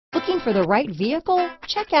Looking for the right vehicle?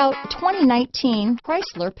 Check out 2019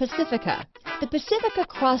 Chrysler Pacifica. The Pacifica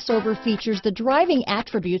crossover features the driving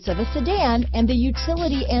attributes of a sedan and the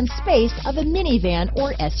utility and space of a minivan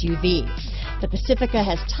or SUV. The Pacifica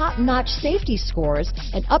has top-notch safety scores,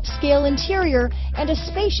 an upscale interior, and a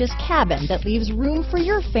spacious cabin that leaves room for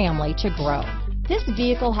your family to grow. This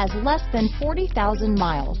vehicle has less than 40,000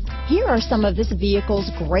 miles. Here are some of this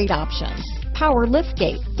vehicle's great options: power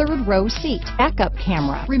liftgate, third row seat, backup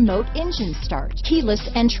camera, remote engine start, keyless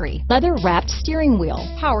entry, leather-wrapped steering wheel,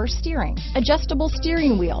 power steering, adjustable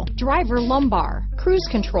steering wheel, driver lumbar, cruise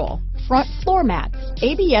control, front floor mats,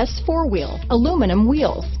 ABS 4-wheel, aluminum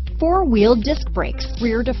wheels, 4-wheel disc brakes,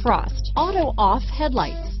 rear defrost, auto-off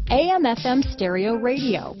headlights, AM/FM stereo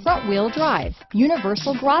radio, front-wheel drive,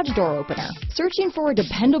 universal garage door opener. Searching for a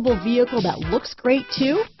dependable vehicle that looks great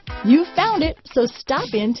too? You found it, so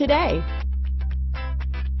stop in today.